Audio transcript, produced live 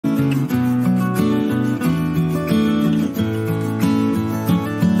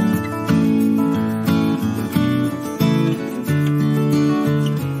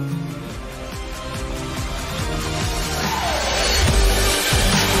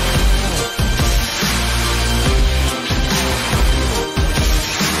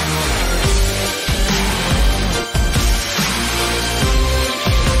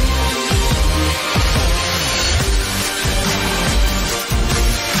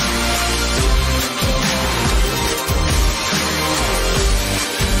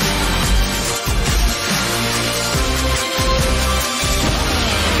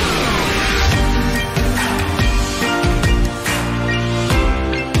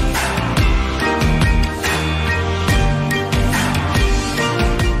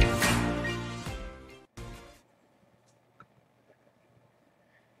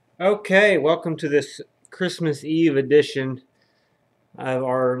Okay, welcome to this Christmas Eve edition of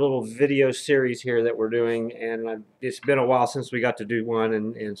our little video series here that we're doing. And it's been a while since we got to do one,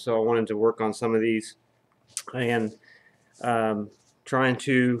 and so I wanted to work on some of these and trying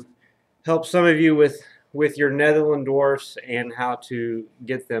to help some of you with your Netherland dwarfs and how to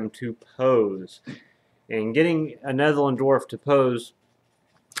get them to pose. And getting a Netherland dwarf to pose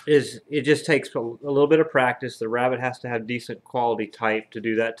it just takes a little bit of practice. The rabbit has to have decent quality type to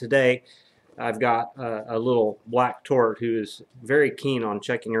do that. Today I've got a little black tort who is very keen on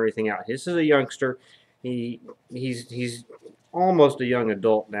checking everything out. This is a youngster. He's almost a young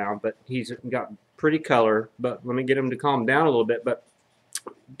adult now, but he's got pretty color. But let me get him to calm down a little bit. But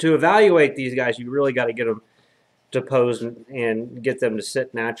to evaluate these guys, you really got to get them to pose and get them to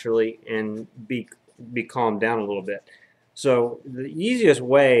sit naturally and be calmed down a little bit. So the easiest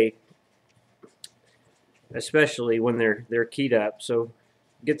way, especially when they're keyed up, so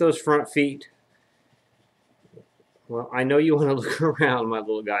get those front feet. Well, I know you want to look around, my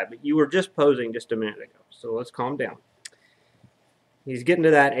little guy, but you were just posing just a minute ago, so let's calm down. He's getting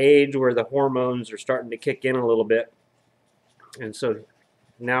to that age where the hormones are starting to kick in a little bit, and so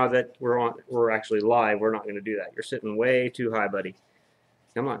now that we're actually live, we're not going to do that. You're sitting way too high, buddy.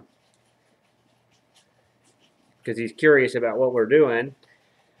 Come on. Because he's curious about what we're doing.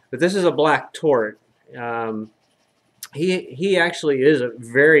 But this is a black tort. He actually is a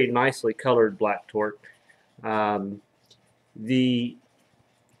very nicely colored black tort. The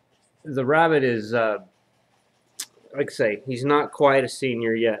rabbit is, like I say, he's not quite a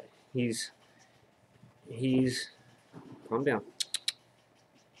senior yet. He's calm down.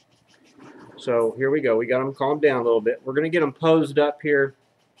 So here we go. We got him calmed down a little bit. We're going to get him posed up here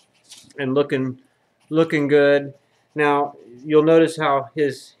and looking good. Now you'll notice how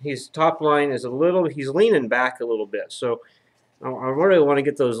his top line is he's leaning back a little bit. So I really want to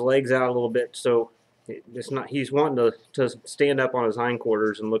get those legs out a little bit. So he's wanting to stand up on his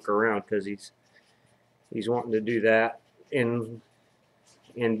hindquarters and look around because he's wanting to do that and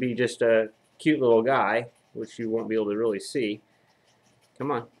be just a cute little guy, which you won't be able to really see.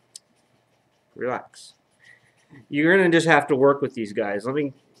 Come on, relax. You're gonna just have to work with these guys. Let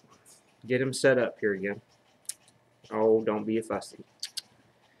me get him set up here again. Oh, don't be a fussy.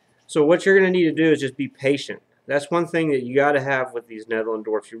 So what you're going to need to do is just be patient. That's one thing that you got to have with these Netherland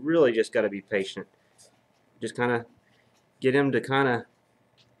dwarfs. You really just got to be patient. Just kind of get him to kind of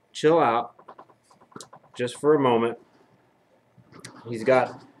chill out just for a moment. He's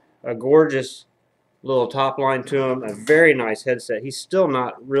got a gorgeous little top line to him, a very nice headset. He's still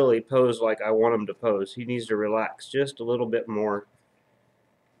not really posed like I want him to pose. He needs to relax just a little bit more.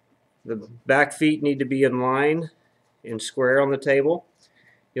 The back feet need to be in line and square on the table.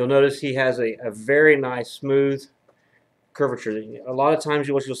 You'll notice he has a very nice smooth curvature. A lot of times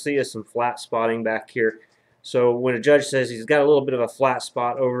what you'll see is some flat spotting back here. So when a judge says he's got a little bit of a flat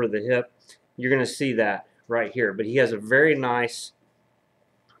spot over the hip, you're going to see that right here. But he has a very nice,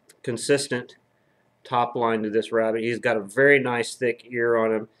 consistent top line to this rabbit. He's got a very nice thick ear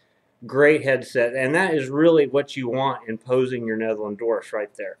on him. Great headset. And that is really what you want in posing your Netherland dwarfs right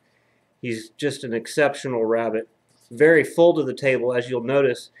there. He's just an exceptional rabbit. Very full to the table. As you'll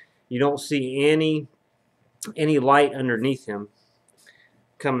notice, you don't see any light underneath him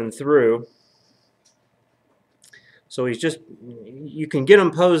coming through. So he's just, you can get him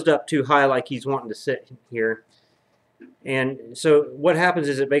posed up too high like he's wanting to sit here. And so what happens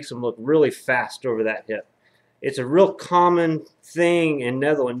is it makes him look really fast over that hip. It's a real common thing in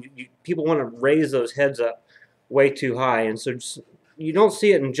Netherland. People want to raise those heads up way too high. And so you don't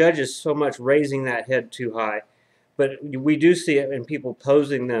see it in judges so much raising that head too high. But we do see it in people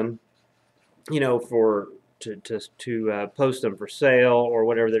posing them, you know, to post them for sale or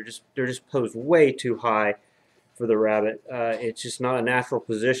whatever. They're just posed way too high for the rabbit. It's just not a natural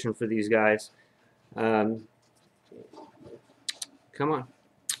position for these guys. Come on,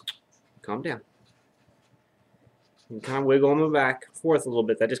 calm down. And kind of wiggle them back and forth a little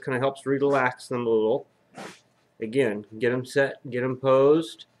bit. That just kind of helps relax them a little. Again, get them set, get them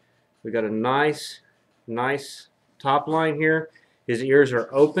posed. We got a nice top line here. His ears are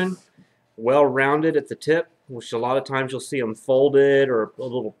open, well rounded at the tip, which a lot of times you'll see them folded or a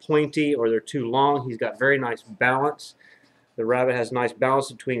little pointy or they're too long. He's got very nice balance. The rabbit has nice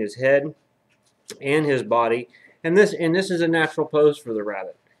balance between his head and his body. And this is a natural pose for the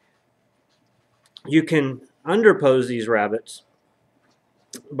rabbit. You can underpose these rabbits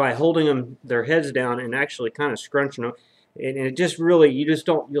by holding their heads down and actually kind of scrunching them. And it just really,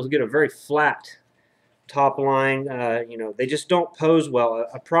 you'll get a very flat top line. You know, they just don't pose well.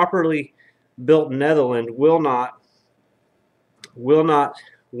 A properly built Netherland will not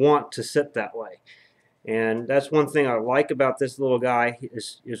want to sit that way. And that's one thing I like about this little guy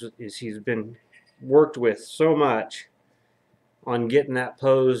is he's been worked with so much on getting that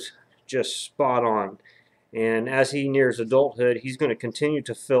pose just spot on. And as he nears adulthood, he's going to continue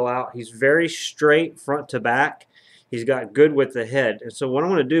to fill out. He's very straight front to back. He's got good with the head. And so what I'm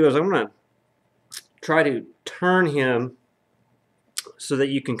going to do is I'm going to try to turn him so that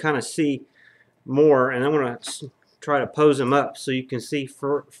you can kind of see more. And I'm going to try to pose him up so you can see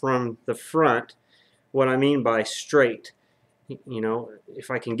from the front what I mean by straight. You know, if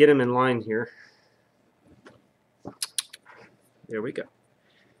I can get him in line here. There we go.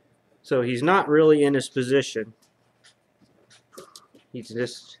 So he's not really in his position. He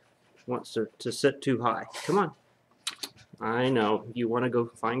just wants to sit too high. Come on. I know, you want to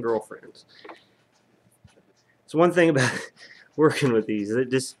go find girlfriends. It's one thing about working with these.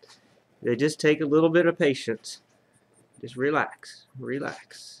 They just take a little bit of patience. Just relax.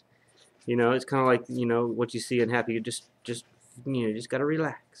 Relax. You know, it's kind of like, you know, what you see in Happy. You just got to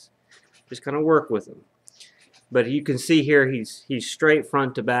relax. Just kind of work with them. But you can see here he's straight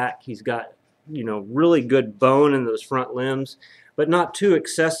front to back. He's got, you know, really good bone in those front limbs, but not too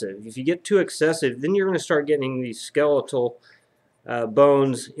excessive. If you get too excessive, then you're going to start getting these skeletal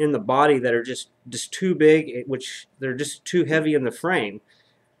bones in the body that are just too big, which they're just too heavy in the frame.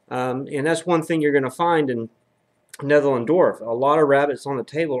 And that's one thing you're going to find in Netherland Dwarf. A lot of rabbits on the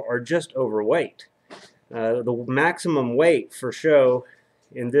table are just overweight. The maximum weight for show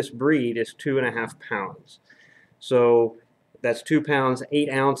in this breed is 2.5 pounds. So that's 2 pounds, 8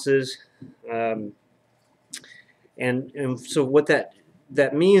 ounces. And so what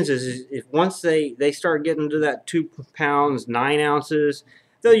that means is if once they start getting to that 2 pounds, 9 ounces,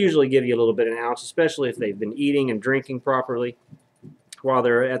 they'll usually give you a little bit of an ounce, especially if they've been eating and drinking properly while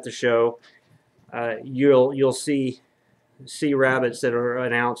they're at the show. You'll see rabbits that are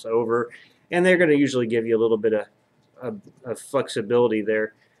an ounce over, and they're going to usually give you a little bit of flexibility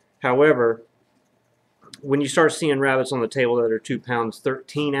there. However, when you start seeing rabbits on the table that are 2 pounds,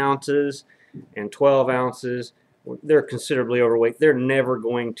 13 ounces and 12 ounces, they're considerably overweight. They're never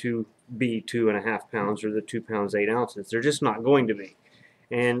going to be 2.5 pounds or the 2 pounds, 8 ounces. They're just not going to be.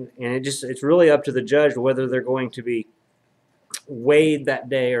 And it's really up to the judge whether they're going to be weighed that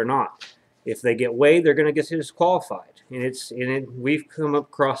day or not. If they get weighed, they're going to get disqualified. And we've come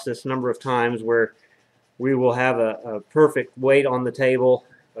across this number of times where we will have a perfect weight on the table,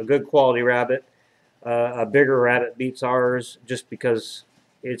 a good quality rabbit. A bigger rabbit beats ours just because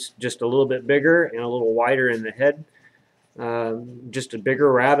it's just a little bit bigger and a little wider in the head. Just a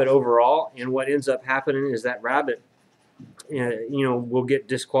bigger rabbit overall. And what ends up happening is that rabbit, you know, will get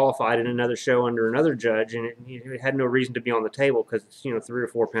disqualified in another show under another judge, and it had no reason to be on the table because it's, you know, 3 or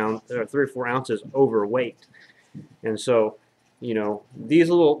 4 pounds, 3 or 4 ounces overweight. And so, you know, these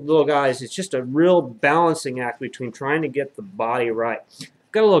little guys, it's just a real balancing act between trying to get the body right.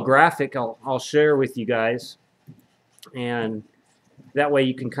 Got a little graphic I'll share with you guys, and that way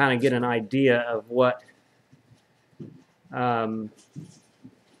you can kind of get an idea of what.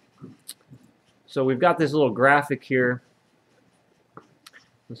 So we've got this little graphic here.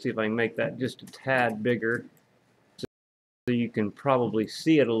 Let's see if I can make that just a tad bigger so you can probably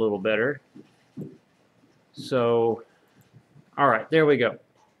see it a little better. So, all right, there we go.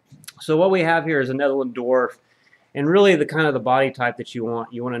 So what we have here is a Netherland Dwarf. And really the kind of the body type that you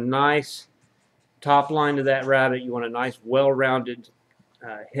want. You want a nice top line to that rabbit. You want a nice well-rounded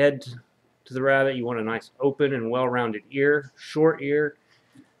head to the rabbit. You want a nice open and well-rounded ear, short ear.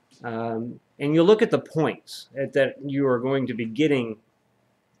 And you look at the points that you are going to be getting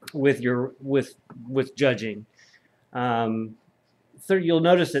with judging. You'll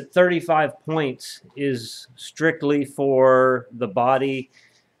notice that 35 points is strictly for the body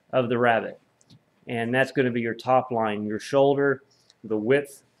of the rabbit. And that's going to be your top line, your shoulder, the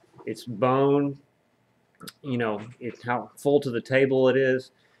width, its bone, you know, it's how full to the table it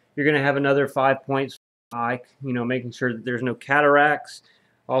is. You're going to have another 5 points, you know, making sure that there's no cataracts,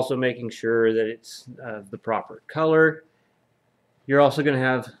 also making sure that it's the proper color. You're also going to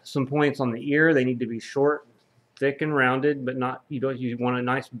have some points on the ear. They need to be short, thick, and rounded, but not, you want a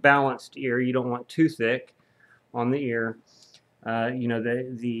nice balanced ear. You don't want too thick on the ear. You know,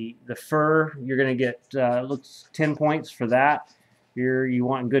 the fur, you're going to get looks 10 points for that. You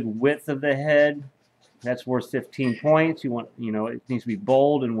want good width of the head. That's worth 15 points. You want, you know, it needs to be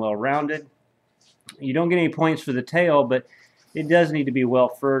bold and well-rounded. You don't get any points for the tail, but it does need to be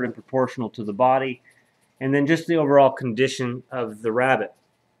well-furred and proportional to the body. And then just the overall condition of the rabbit,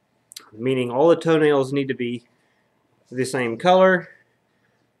 meaning all the toenails need to be the same color.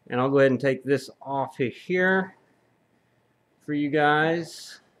 And I'll go ahead and take this off here for you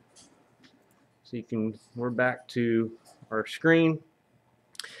guys. So we're back to our screen.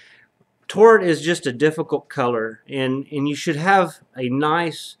 Tort is just a difficult color, and you should have a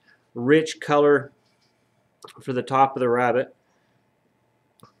nice rich color for the top of the rabbit.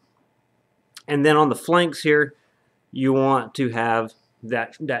 And then on the flanks here, you want to have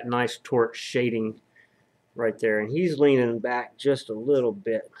that nice tort shading right there. And he's leaning back just a little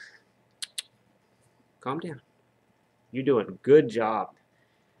bit. Calm down. You're doing a good job.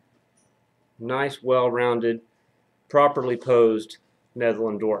 Nice, well-rounded, properly posed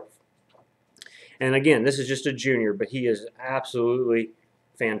Netherland Dwarf. And again, this is just a junior, but he is absolutely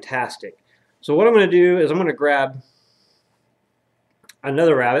fantastic. So what I'm going to do is I'm going to grab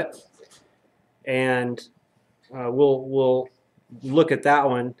another rabbit, and we'll look at that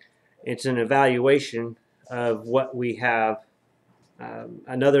one. It's an evaluation of what we have.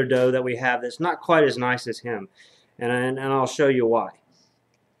 Another doe that we have that's not quite as nice as him, and I'll show you why.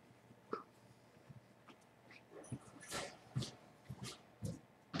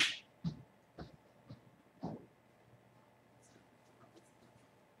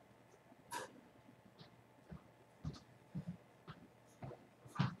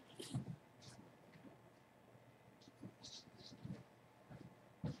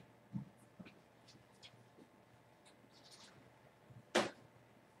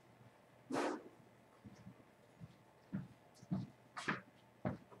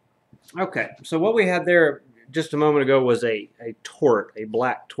 Okay, so what we had there just a moment ago was a tort, a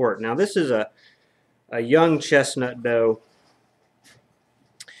black tort. Now this is a young chestnut doe,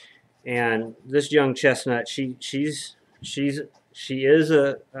 and this young chestnut, she is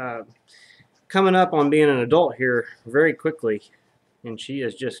coming up on being an adult here very quickly, and she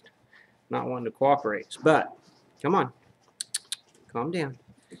is just not wanting to cooperate. But come on, calm down.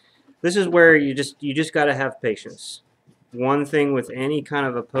 This is where you just got to have patience. One thing with any kind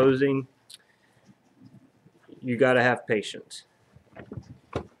of opposing, you got to have patience,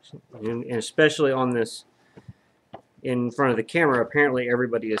 and especially on this in front of the camera. Apparently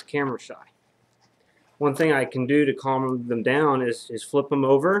everybody is camera shy. One thing I can do to calm them down is flip them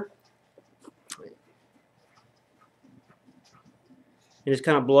over and just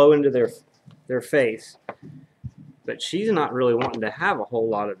kind of blow into their face. But she's not really wanting to have a whole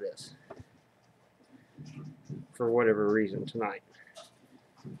lot of this for whatever reason tonight.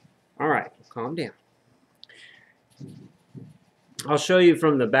 All right, calm down. I'll show you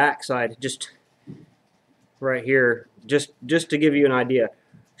from the back side, just right here, just to give you an idea.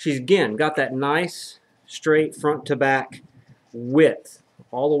 She's again got that nice straight front to back width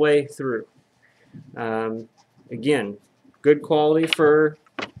all the way through. Again, good quality fur,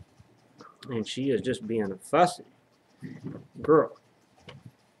 and she is just being a fussy girl.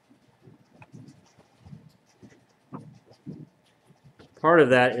 Part of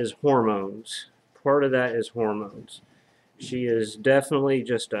that is hormones. Part of that is hormones. She is definitely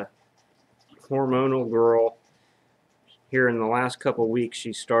just a hormonal girl. Here in the last couple weeks,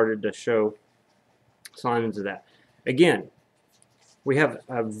 she started to show signs of that. Again, we have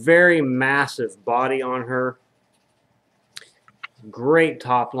a very massive body on her. Great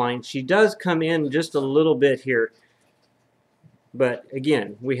top line. She does come in just a little bit here, but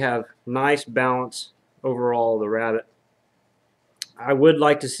again, we have nice balance overall of the rabbit. I would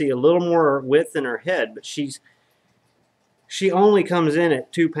like to see a little more width in her head, but she only comes in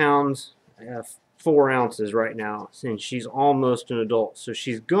at 2 pounds 4 ounces right now, since she's almost an adult. So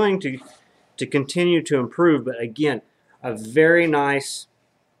she's going to continue to improve, but again, a very nice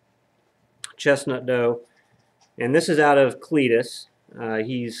chestnut doe. And this is out of Cletus.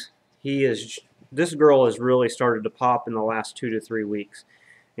 This girl has really started to pop in the last 2 to 3 weeks.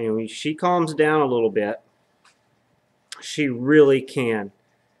 And when she calms down a little bit, she really can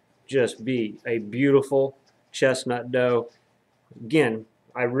just be a beautiful chestnut doe. Again,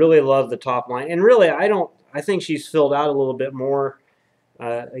 I really love the top line, and really I think she's filled out a little bit more.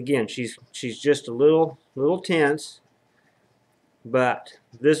 Again, she's just a little tense, but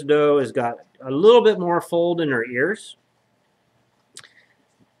this doe has got a little bit more fold in her ears,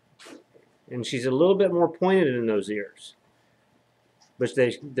 and she's a little bit more pointed in those ears. But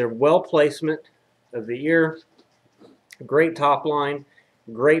they're well placement of the ear, great top line,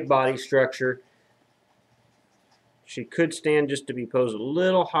 great body structure. She could stand just to be posed a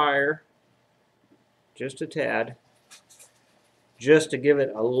little higher, just a tad, just to give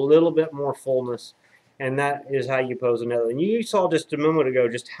it a little bit more fullness. And that is how you pose another. And you saw just a moment ago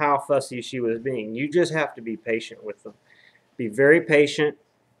just how fussy she was being. You just have to be patient with them. Be very patient.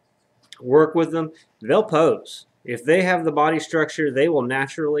 Work with them. They'll pose. If they have the body structure, they will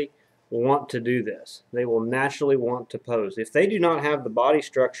naturally want to do this. They will naturally want to pose. If they do not have the body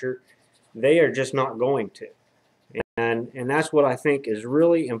structure, They are just not going to. And that's what I think is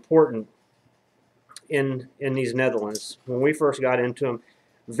really important in these Netherlands. When we first got into them,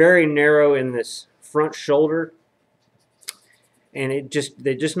 very narrow in this front shoulder, and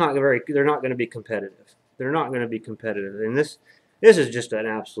they're not going to be competitive. They're not going to be competitive. And this is just an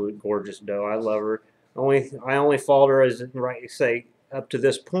absolute gorgeous doe. I love her. I only fault her as say up to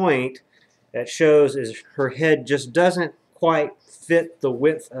this point. That shows is her head just doesn't quite fit the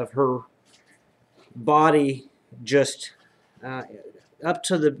width of her body, just up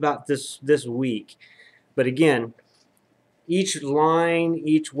to about this week. But again, each line,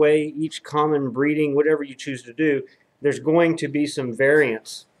 each way, each common breeding, whatever you choose to do, there's going to be some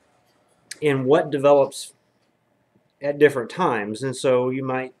variance in what develops at different times. And so you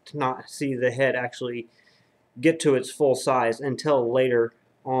might not see the head actually get to its full size until later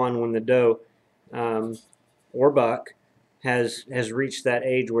on, when the doe or buck has reached that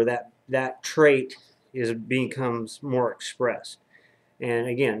age where that trait becomes more expressed. And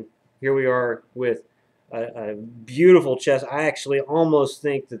again, here we are with a beautiful chest. I actually almost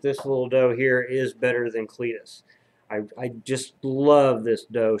think that this little doe here is better than Cletus. I just love this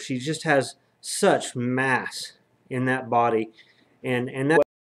doe. She just has such mass in that body, and that's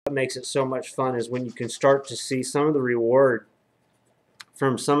what makes it so much fun, is when you can start to see some of the reward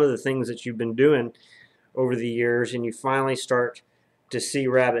from some of the things that you've been doing over the years, and you finally start to see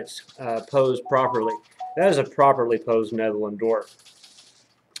rabbits posed properly. That is a properly posed Netherland dwarf.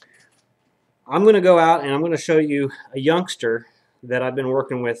 I'm going to go out and I'm going to show you a youngster that I've been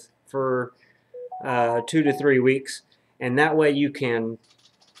working with for 2 to 3 weeks, and that way you can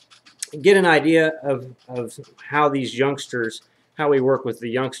get an idea of how these youngsters, how we work with the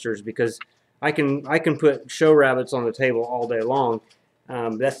youngsters, because I can put show rabbits on the table all day long.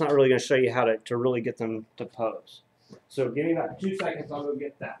 That's not really going to show you how to really get them to pose. So give me about 2 seconds, I'll go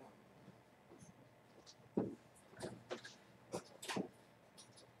get that one.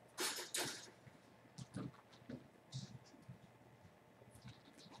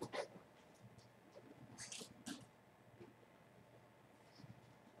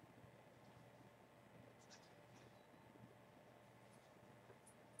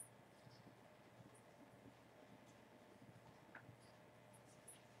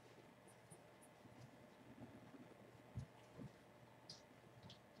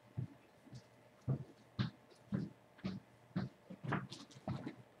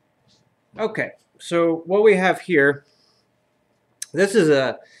 Okay, so what we have here, this is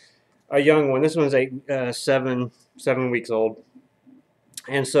a young one. This one's 7 weeks old.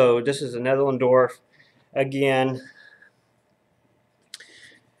 And so this is a Netherland Dwarf again.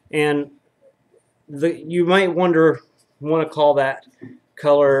 And you might want to call that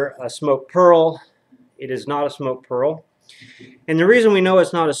color a smoke pearl. It is not a smoke pearl. And the reason we know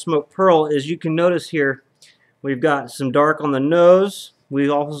it's not a smoke pearl is you can notice here we've got some dark on the nose. We've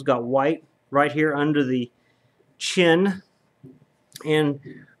also got white right here under the chin, and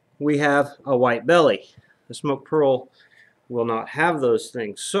we have a white belly. The smoke pearl will not have those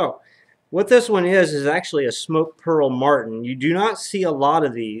things. So what this one is actually a smoke pearl marten. You do not see a lot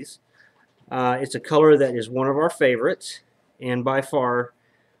of these. It's a color that is one of our favorites, and by far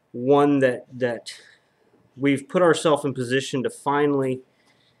one that we've put ourselves in position to finally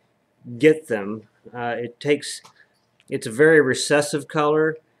get them. It's a very recessive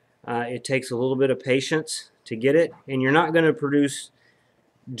color. It takes a little bit of patience to get it, and you're not going to produce,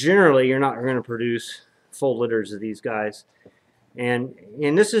 generally you're not going to produce full litters of these guys. And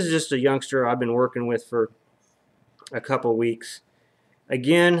this is just a youngster I've been working with for a couple weeks.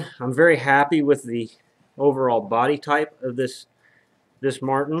 Again, I'm very happy with the overall body type of this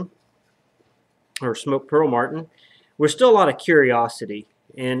marten, or smoke pearl marten. There's still a lot of curiosity,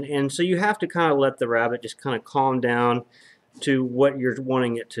 and so you have to kind of let the rabbit just kind of calm down to what you're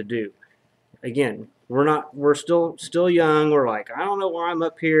wanting it to do. Again, we're still young. We're like, I don't know why I'm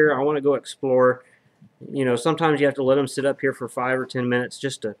up here. I want to go explore. You know, sometimes you have to let them sit up here for 5 or 10 minutes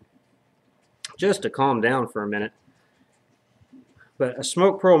just to calm down for a minute. But a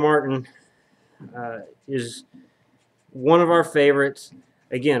smoke pearl marten is one of our favorites.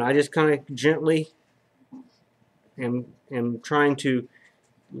 Again, I just kind of gently am trying to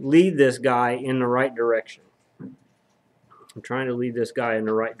lead this guy in the right direction. I'm trying to lead this guy in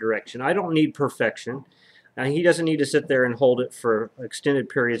the right direction. I don't need perfection. He doesn't need to sit there and hold it for extended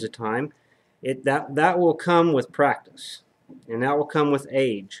periods of time. That will come with practice, and that will come with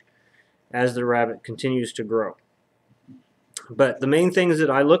age as the rabbit continues to grow. But the main things that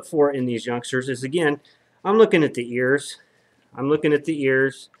I look for in these youngsters is, again, I'm looking at the ears. I'm looking at the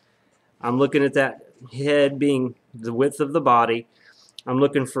ears. I'm looking at that head being the width of the body. I'm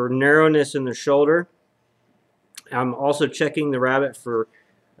looking for narrowness in the shoulder. I'm also checking the rabbit for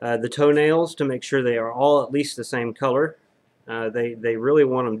the toenails to make sure they are all at least the same color. They really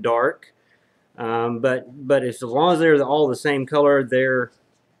want them dark, but as long as they're all the same color,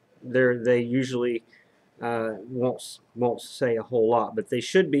 they usually won't say a whole lot. But they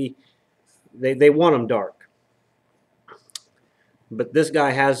should be. They want them dark. But this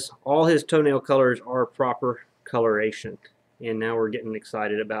guy has all his toenail colors are proper coloration, and now we're getting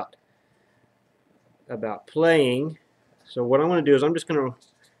excited about playing. So what I want to do is I'm just going to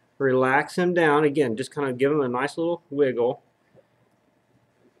relax him down again, just kind of give him a nice little wiggle.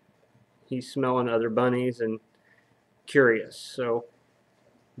 He's smelling other bunnies and curious. So,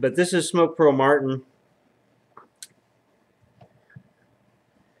 but this is Smoke Pearl Martin,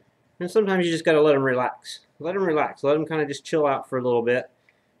 and sometimes you just got to let him relax. Let him relax. Let him kind of just chill out for a little bit.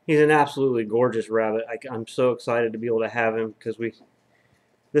 He's an absolutely gorgeous rabbit. I'm so excited to be able to have him because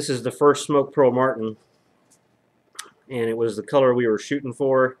this is the first Smoke Pearl Martin, and it was the color we were shooting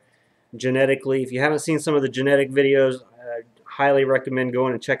for genetically. If you haven't seen some of the genetic videos, I highly recommend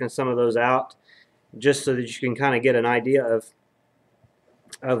going and checking some of those out, just so that you can kind of get an idea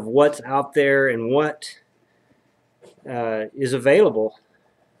of what's out there and what is available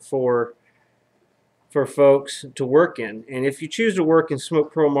for folks to work in. And if you choose to work in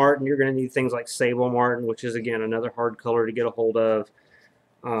Smoke Pearl Martin, you're going to need things like Sable Martin, which is again another hard color to get a hold of.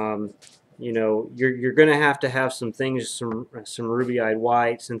 You know, you're going to have some things, some ruby-eyed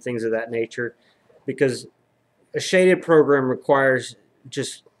whites and things of that nature, because a shaded program requires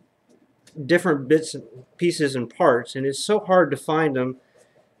just different bits, pieces, and parts, and it's so hard to find them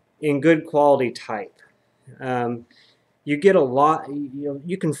in good quality type. You get a lot.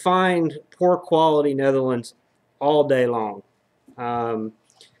 You can find poor quality Netherlands all day long,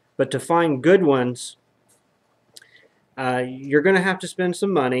 but to find good ones, you're going to have to spend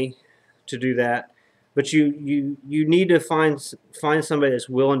some money to do that. But you need to find somebody that's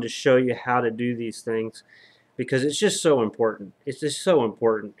willing to show you how to do these things, because it's just so important. It's just so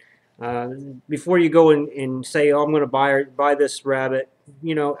important. Before you go and say, "Oh, I'm going to buy this rabbit,"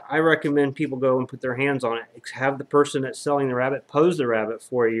 you know, I recommend people go and put their hands on it. Have the person that's selling the rabbit pose the rabbit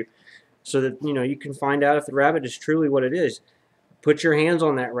for you, so that you can find out if the rabbit is truly what it is. Put your hands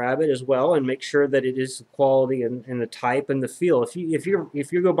on that rabbit as well, and make sure that it is the quality and the type and the feel. If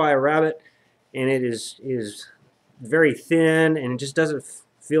you go buy a rabbit and it is very thin and it just doesn't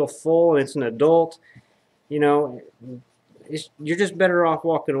feel full and it's an adult, you're just better off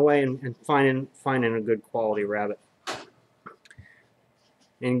walking away and finding a good quality rabbit.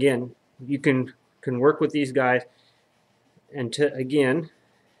 And again, you can work with these guys, and again,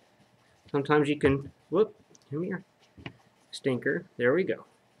 sometimes you can, whoop, come here, stinker, there we go.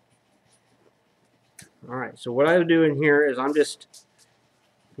 Alright, so what I'm doing here is I'm just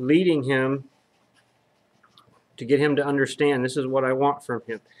leading him to get him to understand this is what I want from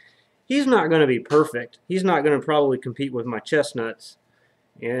him. He's not going to be perfect. He's not going to probably compete with my chestnuts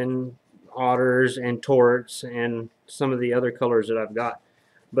and otters and torts and some of the other colors that I've got.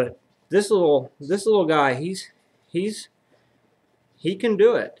 But this little guy, he can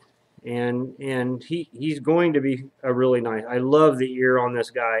do it, and he's going to be a really nice. I love the ear on this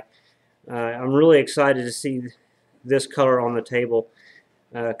guy. I'm really excited to see this color on the table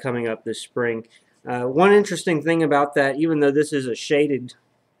coming up this spring. One interesting thing about that, even though this is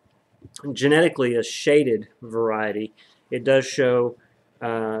genetically a shaded variety, it does show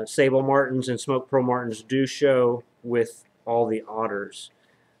Sable Martins and Smoke Pearl Martins do show with all the otters.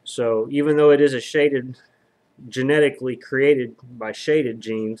 So even though it is a shaded, genetically created by shaded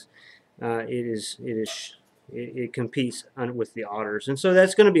genes, it competes with the otters, and so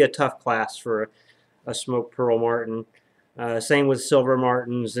that's going to be a tough class for a Smoke Pearl Martin. Same with Silver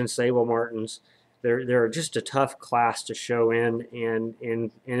Martins and Sable Martins. They're just a tough class to show in, and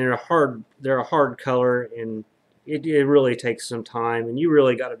they're a hard color, and it really takes some time, and you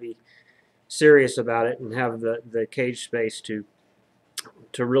really got to be serious about it and have the cage space to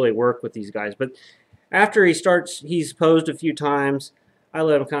really work with these guys. But after he's posed a few times, I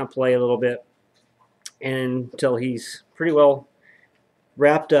let him kind of play a little bit until he's pretty well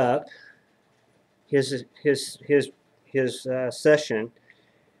wrapped up his session.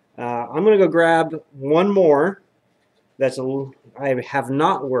 I'm going to go grab one more I have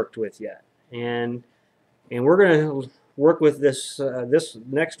not worked with yet, and we're going to work with this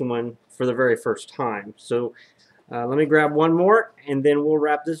next one for the very first time. So let me grab one more, and then we'll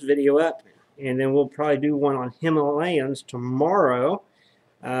wrap this video up, and then we'll probably do one on Himalayans tomorrow,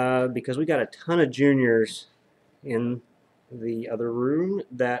 because we got a ton of juniors in the other room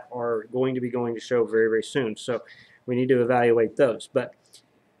that are going to be going to show very, very soon. So we need to evaluate those. But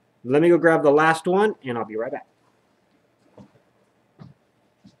let me go grab the last one, and I'll be right back.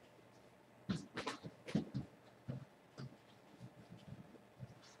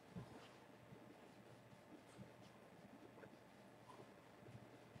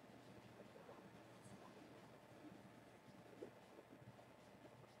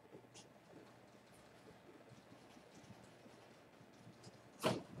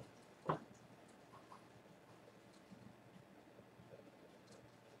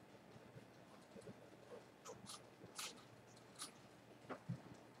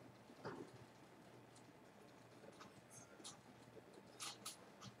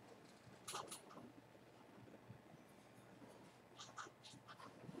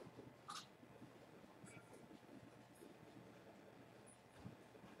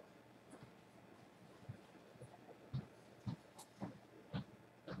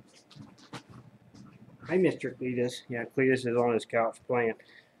 Hi, Mr. Cletus. Yeah, Cletus is on his couch playing.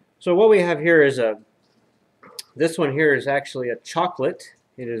 So what we have here is this one here is actually a chocolate.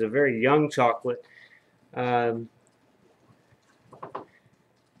 It is a very young chocolate. Probably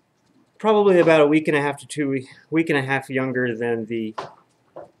about a week and a half to week and a half younger than the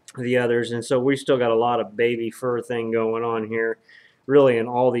others, and so we still got a lot of baby fur thing going on here. Really, in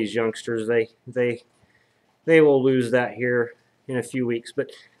all these youngsters, they will lose that here in a few weeks. But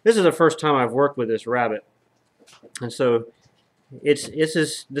this is the first time I've worked with this rabbit, and so this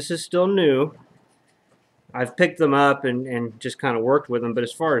is still new. I've picked them up and just kind of worked with them, but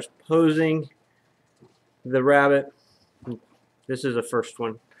as far as posing the rabbit, this is the first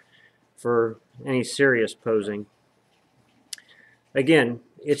one for any serious posing. Again,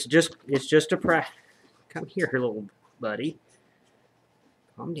 it's just a practice. Come here, little buddy.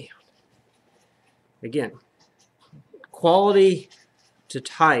 Calm down. Again, quality to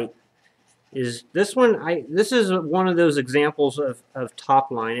type is this one. This is one of those examples of top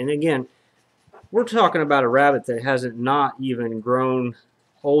line. And again, we're talking about a rabbit that hasn't not even grown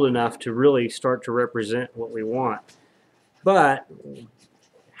old enough to really start to represent what we want, but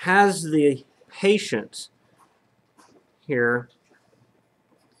has the patience here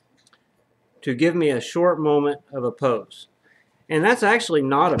to give me a short moment of a pose. And that's actually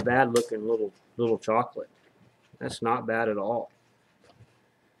not a bad looking little chocolate. That's not bad at all.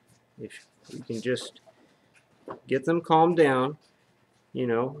 If you can just get them calmed down, you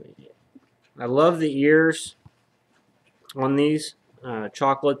know. I love the ears on these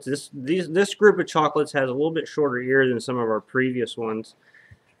chocolates. This group of chocolates has a little bit shorter ear than some of our previous ones,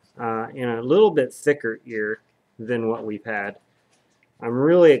 and a little bit thicker ear than what we've had. I'm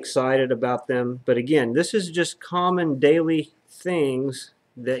really excited about them, but again, this is just common daily things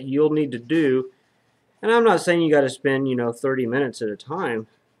that you'll need to do. And I'm not saying you got to spend 30 minutes at a time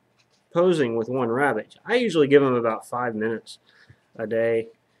posing with one rabbit. I usually give them about 5 minutes a day,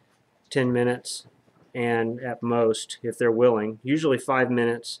 10 minutes, and at most, if they're willing, usually 5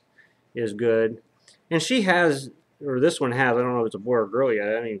 minutes is good. And she has, or this one has, I don't know if it's a boy or girl yet,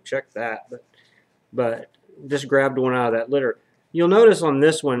 I didn't even check that, but just grabbed one out of that litter. You'll notice on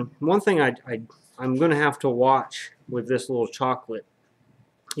this one thing I'm going to have to watch with this little chocolate,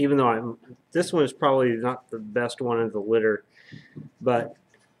 even though this one is probably not the best one in the litter, but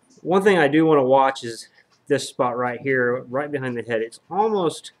one thing I do want to watch is this spot right here, right behind the head. It's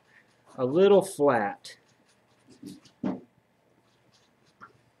almost a little flat. A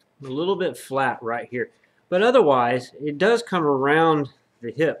little bit flat right here. But otherwise, it does come around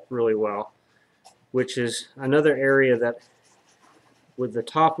the hip really well, which is another area that, with the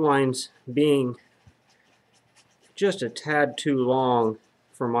top lines being just a tad too long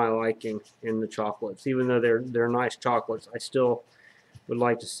for my liking in the chocolates. Even though they're nice chocolates, I still would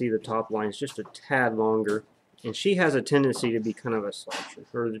like to see the top lines just a tad longer. And she has a tendency to be kind of a sloucher,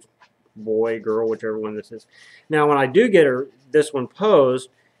 or boy, girl, whichever one this is. Now, when I do get this one posed,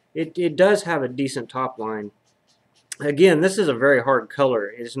 it does have a decent top line. Again, this is a very hard color.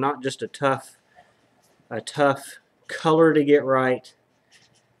 It's not just a tough color to get right,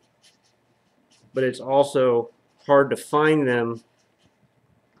 but it's also hard to find them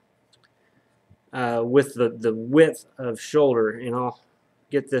with the width of shoulder. And I'll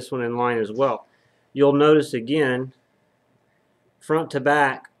get this one in line as well. You'll notice again, front to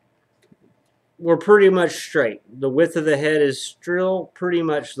back, we're pretty much straight. The width of the head is still pretty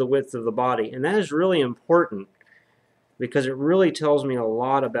much the width of the body, and that is really important because it really tells me a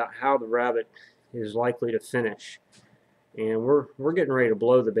lot about how the rabbit is likely to finish. And we're getting ready to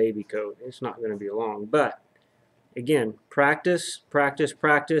blow the baby coat. It's not going to be long, but again, practice, practice,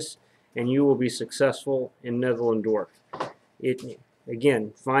 practice, and you will be successful in Netherland Dwarf.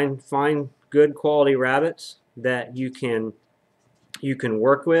 Again, find good quality rabbits that you can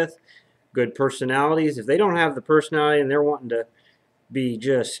work with. Good personalities. If they don't have the personality and they're wanting to be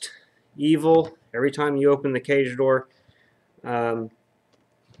just evil every time you open the cage door,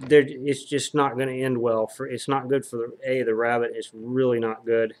 it's just not going to end well. It's not good for the rabbit. It's really not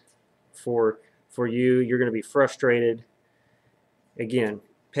good for you. You're going to be frustrated. Again,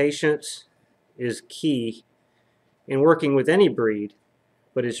 patience is key in working with any breed,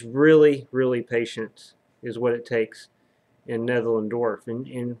 but it's really, really patience is what it takes in Netherland Dwarf.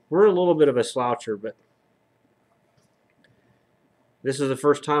 And we're a little bit of a sloucher, but this is the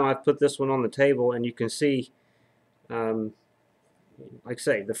first time I've put this one on the table, and you can see, like I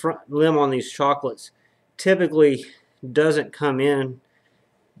say, the front limb on these chocolates typically doesn't come in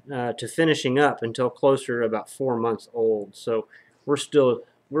to finishing up until closer to about 4 months old. So we're still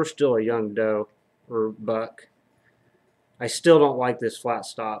a young doe or buck. I still don't like this flat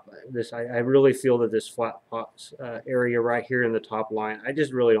stop. I really feel that this flat area right here in the top line, I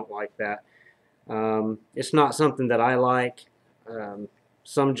just really don't like that. It's not something that I like.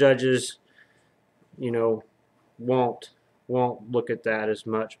 Some judges, won't look at that as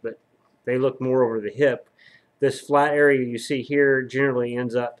much, but they look more over the hip. This flat area you see here generally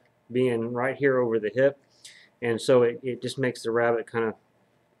ends up being right here over the hip, and so it just makes the rabbit kind of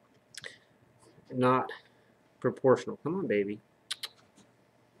not proportional. Come on, baby.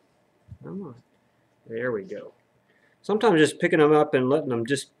 Come on. There we go. Sometimes just picking them up and letting them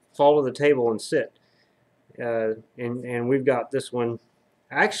just fall to the table and sit. And we've got this one.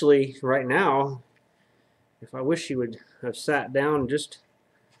 Actually, right now, if I wish she would have sat down just...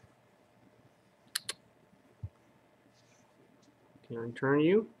 Can I turn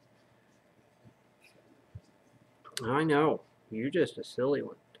you? I know. You're just a silly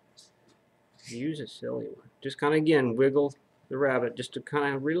one. Use a silly one. Just kind of, again, wiggle the rabbit just to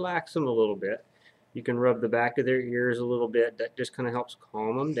kind of relax them a little bit. You can rub the back of their ears a little bit. That just kind of helps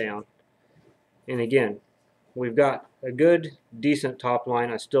calm them down. And again, we've got a good, decent top line.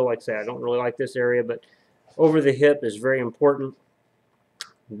 I still, like I say, I don't really like this area, but over the hip is very important.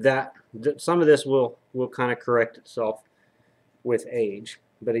 That some of this will kind of correct itself with age.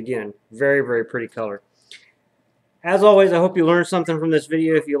 But again, very, very pretty color. As always, I hope you learned something from this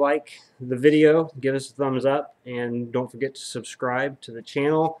video. If you like the video, give us a thumbs up, and don't forget to subscribe to the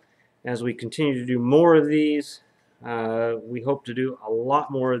channel as we continue to do more of these. We hope to do a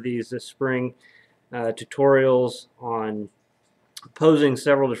lot more of these this spring, tutorials on posing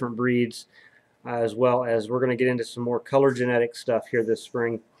several different breeds, as well as we're going to get into some more color genetic stuff here this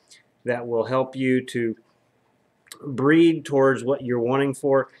spring that will help you to breed towards what you're wanting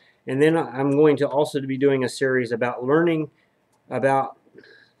for. And then I'm going to also be doing a series about learning about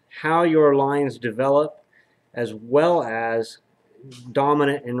how your lines develop, as well as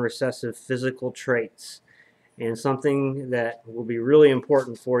dominant and recessive physical traits, and something that will be really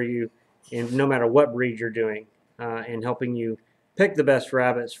important for you in no matter what breed you're doing, in helping you pick the best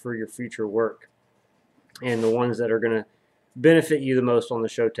rabbits for your future work and the ones that are going to benefit you the most on the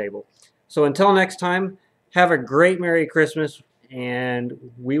show table. So until next time, have a great Merry Christmas,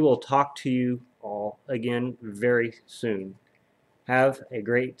 and we will talk to you all again very soon. Have a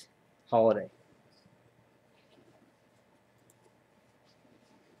great holiday.